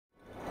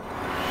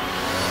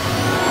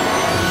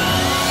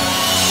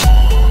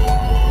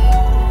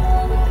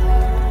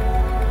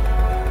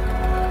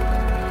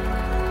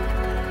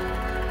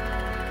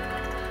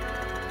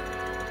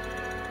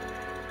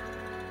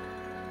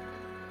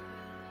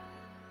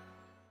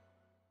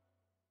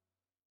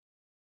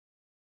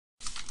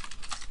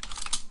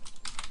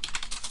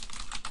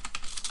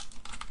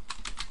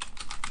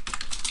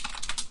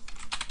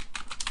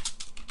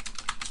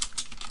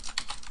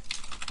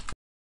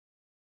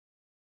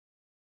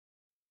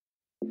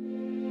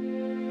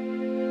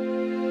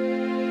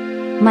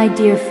My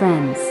dear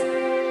friends,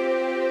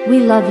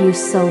 we love you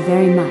so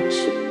very much.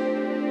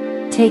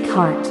 Take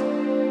heart.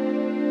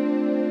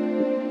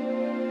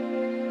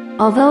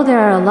 Although there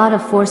are a lot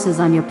of forces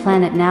on your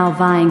planet now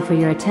vying for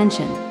your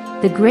attention,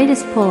 the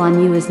greatest pull on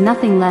you is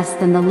nothing less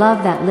than the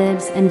love that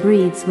lives and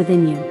breathes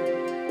within you.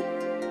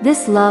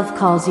 This love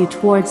calls you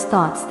towards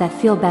thoughts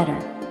that feel better.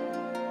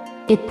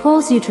 It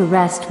pulls you to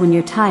rest when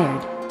you're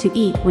tired, to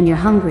eat when you're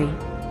hungry,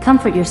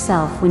 comfort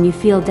yourself when you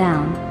feel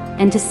down,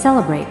 and to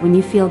celebrate when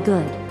you feel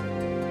good.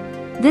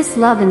 This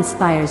love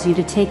inspires you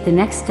to take the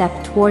next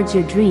step towards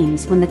your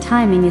dreams when the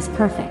timing is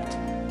perfect.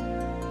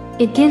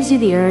 It gives you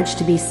the urge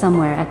to be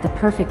somewhere at the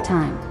perfect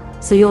time,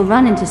 so you'll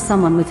run into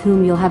someone with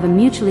whom you'll have a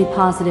mutually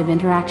positive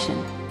interaction.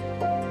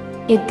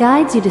 It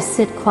guides you to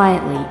sit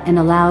quietly and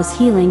allows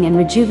healing and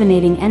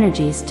rejuvenating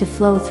energies to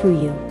flow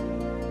through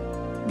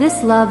you.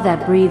 This love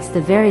that breathes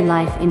the very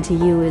life into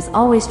you is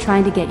always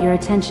trying to get your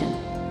attention.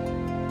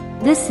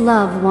 This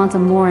love wants a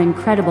more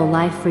incredible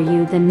life for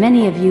you than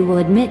many of you will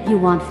admit you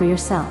want for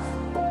yourself.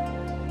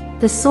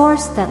 The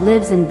source that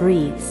lives and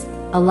breathes,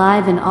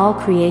 alive in all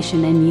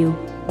creation and you,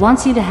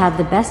 wants you to have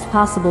the best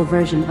possible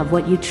version of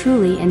what you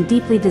truly and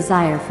deeply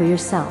desire for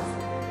yourself.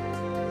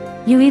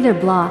 You either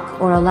block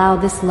or allow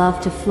this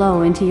love to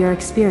flow into your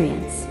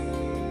experience.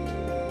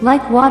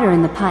 Like water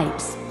in the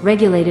pipes,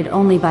 regulated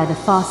only by the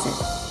faucet,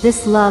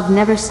 this love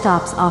never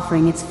stops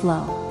offering its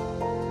flow.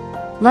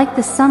 Like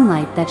the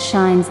sunlight that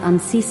shines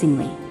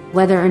unceasingly,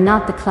 whether or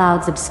not the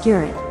clouds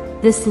obscure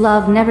it, this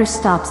love never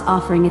stops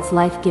offering its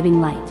life-giving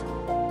light.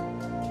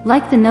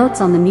 Like the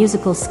notes on the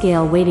musical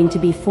scale waiting to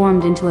be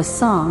formed into a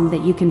song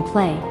that you can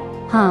play,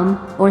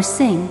 hum, or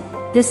sing,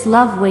 this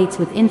love waits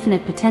with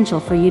infinite potential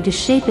for you to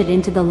shape it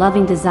into the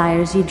loving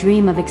desires you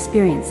dream of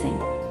experiencing.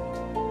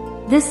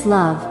 This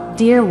love,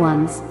 dear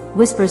ones,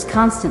 whispers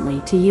constantly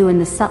to you in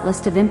the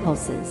subtlest of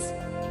impulses.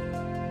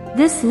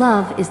 This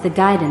love is the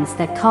guidance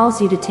that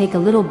calls you to take a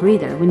little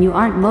breather when you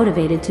aren't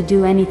motivated to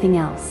do anything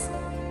else.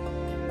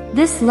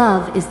 This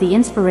love is the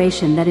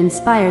inspiration that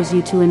inspires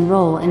you to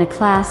enroll in a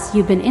class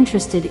you've been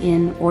interested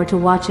in or to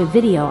watch a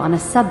video on a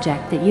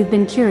subject that you've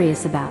been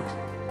curious about.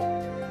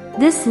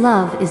 This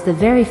love is the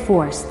very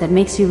force that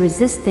makes you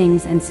resist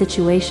things and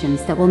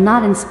situations that will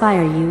not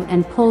inspire you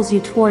and pulls you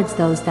towards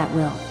those that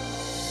will.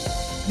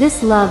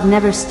 This love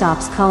never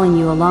stops calling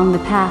you along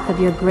the path of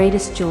your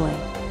greatest joy.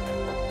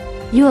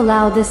 You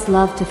allow this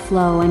love to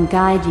flow and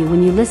guide you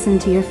when you listen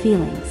to your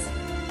feelings.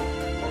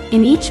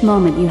 In each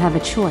moment you have a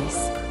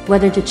choice,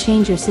 whether to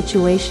change your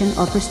situation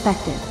or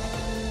perspective.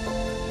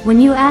 When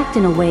you act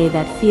in a way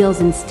that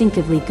feels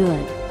instinctively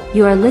good,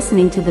 you are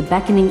listening to the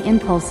beckoning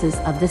impulses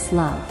of this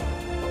love.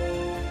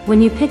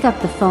 When you pick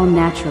up the phone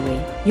naturally,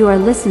 you are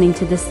listening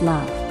to this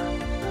love.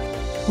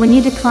 When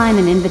you decline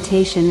an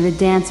invitation or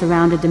dance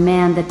around a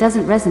demand that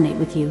doesn't resonate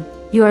with you,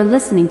 you are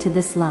listening to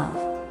this love.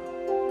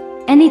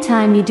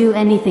 Anytime you do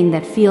anything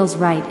that feels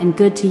right and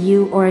good to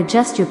you or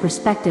adjust your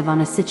perspective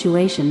on a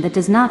situation that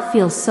does not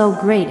feel so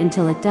great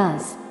until it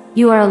does,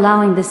 you are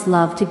allowing this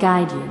love to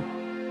guide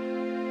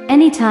you.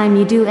 Anytime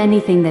you do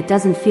anything that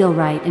doesn't feel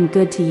right and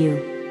good to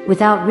you,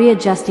 without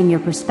readjusting your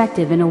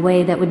perspective in a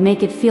way that would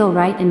make it feel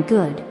right and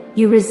good,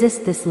 you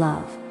resist this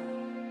love.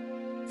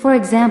 For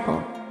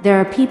example, there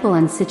are people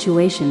and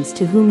situations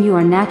to whom you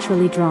are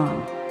naturally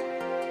drawn.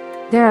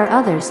 There are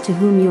others to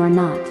whom you are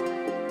not.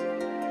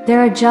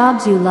 There are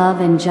jobs you love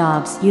and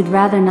jobs you'd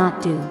rather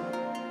not do.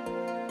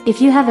 If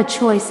you have a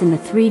choice in the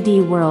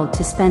 3D world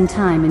to spend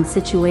time in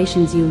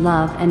situations you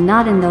love and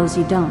not in those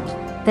you don't,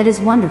 that is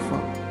wonderful.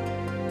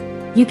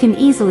 You can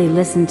easily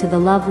listen to the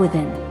love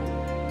within.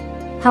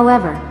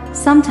 However,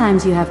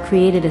 sometimes you have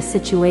created a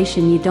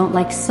situation you don't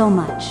like so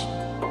much.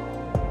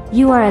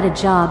 You are at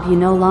a job you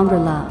no longer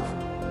love.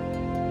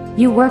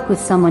 You work with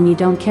someone you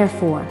don't care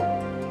for.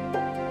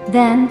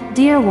 Then,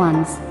 dear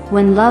ones,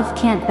 when love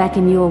can't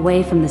beckon you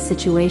away from the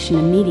situation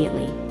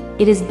immediately,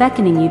 it is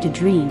beckoning you to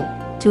dream,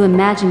 to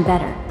imagine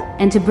better,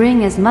 and to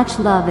bring as much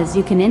love as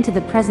you can into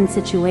the present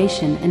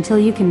situation until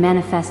you can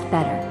manifest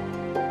better.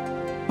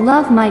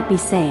 Love might be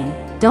saying,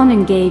 don't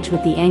engage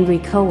with the angry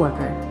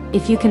coworker,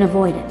 if you can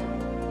avoid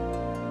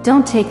it.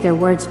 Don't take their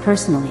words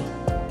personally.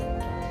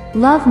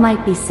 Love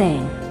might be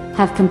saying,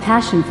 have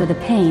compassion for the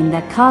pain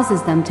that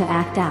causes them to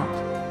act out.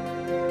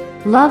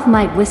 Love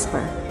might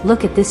whisper,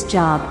 look at this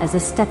job as a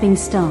stepping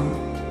stone.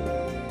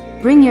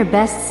 Bring your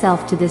best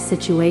self to this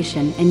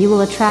situation and you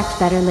will attract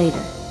better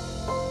later.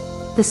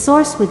 The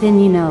source within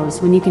you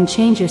knows when you can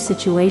change your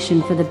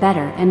situation for the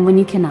better and when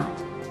you cannot.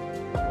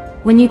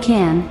 When you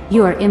can,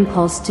 you are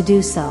impulsed to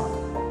do so.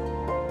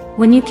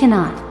 When you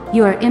cannot,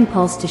 you are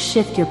impulsed to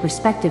shift your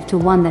perspective to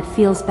one that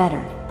feels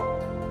better.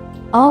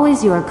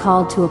 Always you are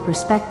called to a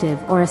perspective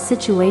or a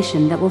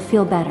situation that will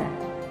feel better.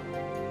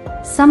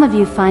 Some of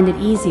you find it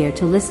easier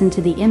to listen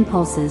to the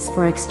impulses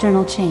for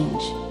external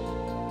change.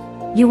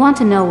 You want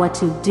to know what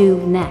to do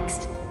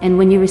next, and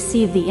when you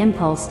receive the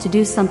impulse to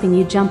do something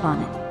you jump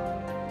on it.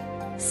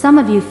 Some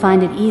of you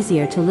find it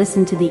easier to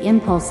listen to the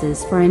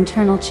impulses for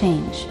internal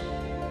change.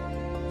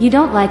 You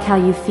don't like how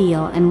you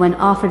feel and when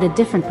offered a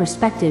different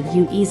perspective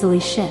you easily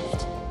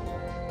shift.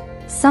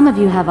 Some of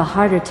you have a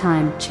harder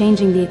time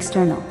changing the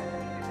external.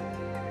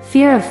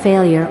 Fear of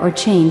failure or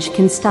change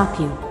can stop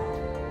you.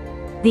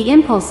 The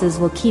impulses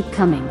will keep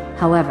coming,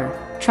 however,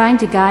 trying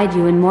to guide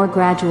you in more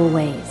gradual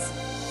ways.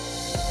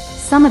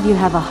 Some of you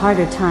have a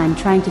harder time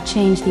trying to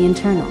change the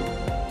internal.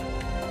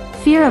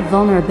 Fear of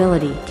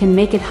vulnerability can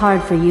make it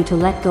hard for you to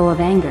let go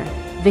of anger,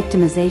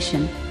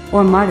 victimization,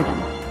 or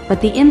martyrdom,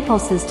 but the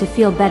impulses to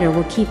feel better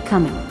will keep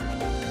coming.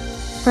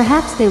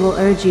 Perhaps they will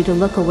urge you to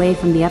look away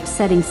from the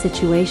upsetting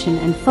situation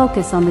and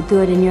focus on the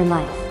good in your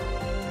life.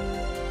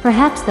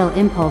 Perhaps they'll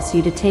impulse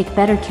you to take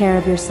better care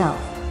of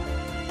yourself.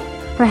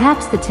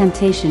 Perhaps the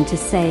temptation to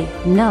say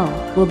no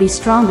will be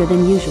stronger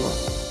than usual.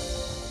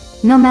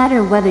 No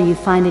matter whether you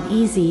find it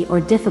easy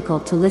or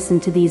difficult to listen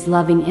to these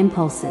loving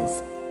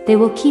impulses, they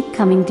will keep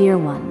coming, dear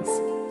ones.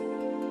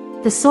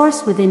 The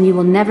source within you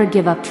will never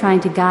give up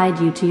trying to guide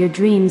you to your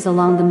dreams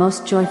along the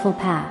most joyful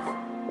path.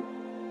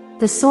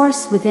 The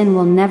source within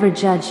will never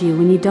judge you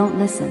when you don't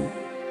listen.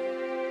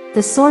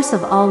 The source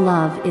of all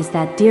love is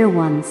that, dear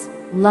ones,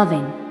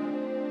 loving,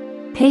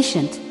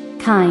 patient,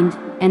 kind,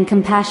 and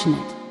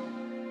compassionate.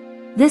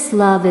 This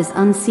love is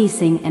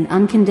unceasing and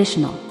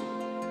unconditional.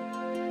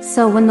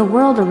 So when the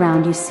world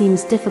around you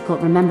seems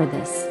difficult, remember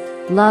this: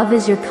 love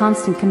is your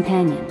constant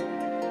companion.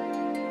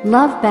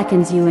 Love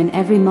beckons you in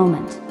every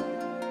moment.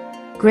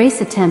 Grace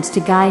attempts to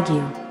guide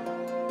you.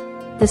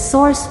 The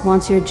source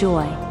wants your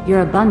joy,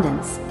 your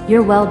abundance,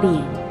 your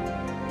well-being.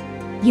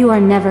 You are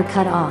never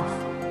cut off.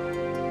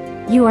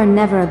 You are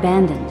never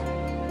abandoned.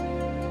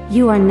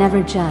 You are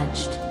never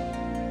judged.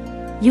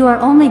 You are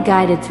only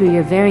guided through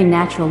your very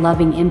natural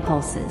loving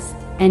impulses,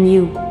 and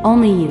you,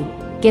 only you,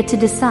 get to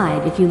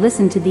decide if you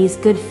listen to these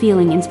good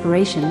feeling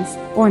inspirations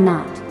or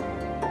not.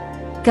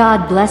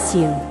 God bless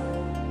you.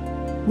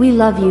 We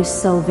love you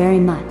so very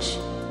much.